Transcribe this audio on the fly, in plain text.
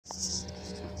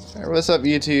Hey, what's up,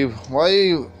 YouTube?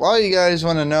 Why you guys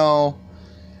want to know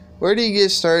where do you get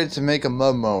started to make a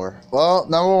mud mower? Well,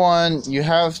 number one, you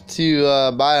have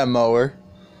to buy a mower.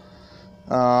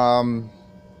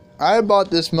 I bought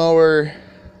this mower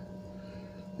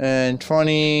in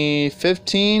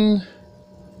 2015.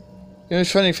 It was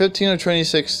 2015 or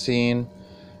 2016.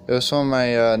 It was from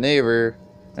my neighbor,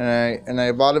 and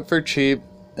I bought it for cheap.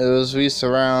 It was at least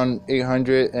around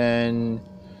 800 and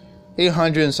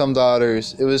some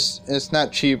dollars. It's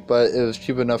not cheap, but it was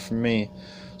cheap enough for me.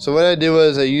 So what I did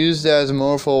was I used it as a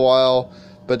mower for a while,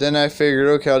 but then I figured,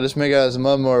 okay, I'll just make it as a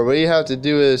mud mower. What you have to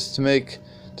do is to make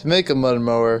a mud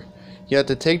mower, you have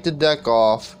to take the deck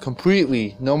off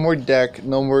completely. No more deck,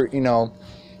 no more, no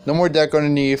more deck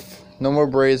underneath, no more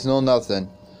braids, no nothing.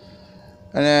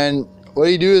 And then what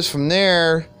you do is from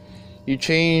there, you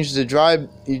change the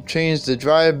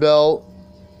drive belt,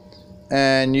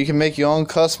 and you can make your own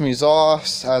custom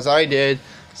exhaust, as I did.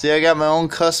 See, I got my own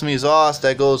custom exhaust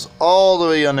that goes all the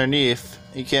way underneath.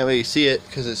 You can't really see it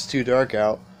because it's too dark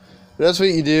out. But that's what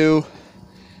you do.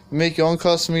 You make your own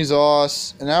custom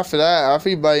exhaust, and after that, after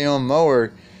you buy your own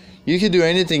mower, you can do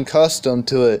anything custom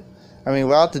to it. I mean,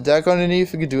 without the deck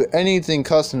underneath, you can do anything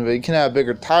custom to it. You can add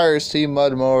bigger tires to your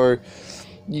mud mower.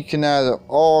 You can add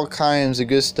all kinds of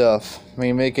good stuff when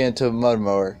you make it into a mud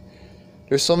mower.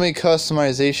 There's so many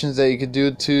customizations that you could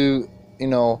do to,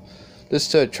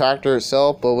 just to a tractor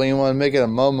itself, but when you want to make it a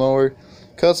mud mower,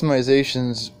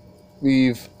 customizations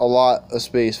leave a lot of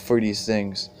space for these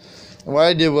things. And what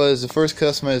I did was, the first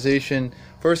customization,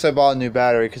 first I bought a new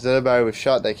battery because the other battery was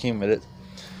shot that came with it.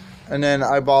 And then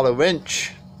I bought a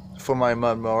winch for my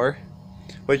mud mower,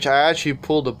 which I actually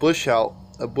pulled a bush out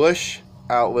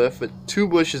with two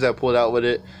bushes that pulled out with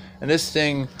it, and this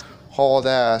thing hauled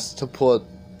ass to pull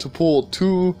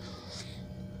two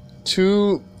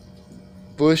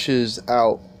bushes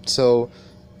out. So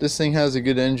this thing has a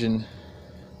good engine.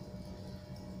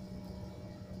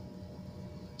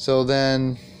 So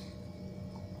then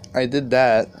I did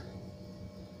that,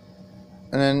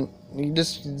 and then you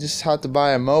just have to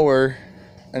buy a mower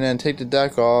and then take the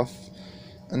deck off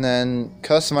and then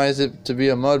customize it to be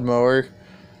a mud mower,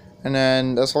 and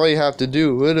then that's all you have to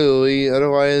do, literally.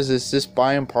 Otherwise it's just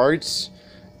buying parts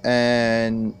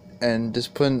and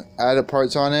just putting added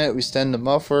parts on it. We extend the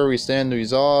muffler, we extend the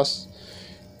exhaust,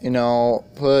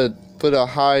 put a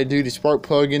high duty spark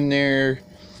plug in there.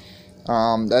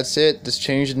 That's it. Just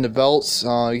changing the belts.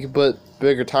 You can put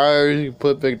bigger tires, you can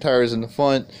put bigger tires in the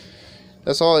front.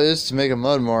 That's all it is to make a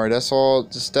mud mower. That's all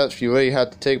the steps you really have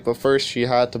to take. But first you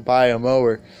have to buy a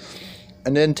mower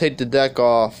and then take the deck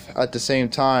off at the same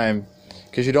time,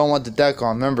 because you don't want the deck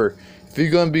on. Remember, if you're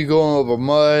going to be going over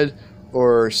mud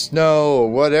or snow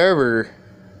or whatever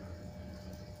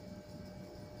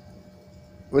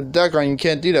with the deck on, you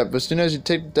can't do that. But as soon as you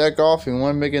take the deck off and you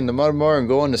want to make it in the mud mower and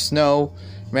go in the snow,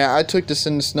 man, I took this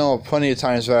in the snow plenty of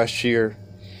times last year,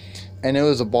 and it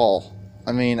was a ball.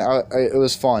 I mean, it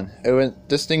was fun.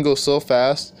 This thing goes so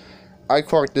fast. I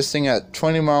clocked this thing at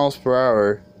 20 miles per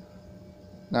hour.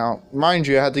 Now, mind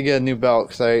you, I had to get a new belt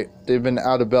because they've been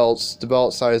out of belts, the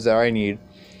belt size that I need.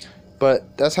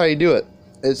 But that's how you do it.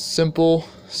 It's simple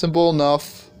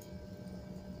enough.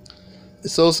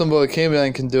 It's so simple that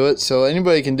K-Man can do it, so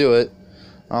anybody can do it.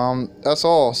 That's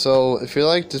all. So if you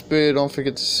like this video, don't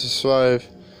forget to subscribe.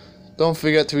 Don't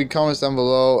forget to leave comments down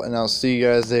below, and I'll see you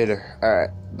guys later.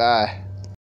 Alright, bye.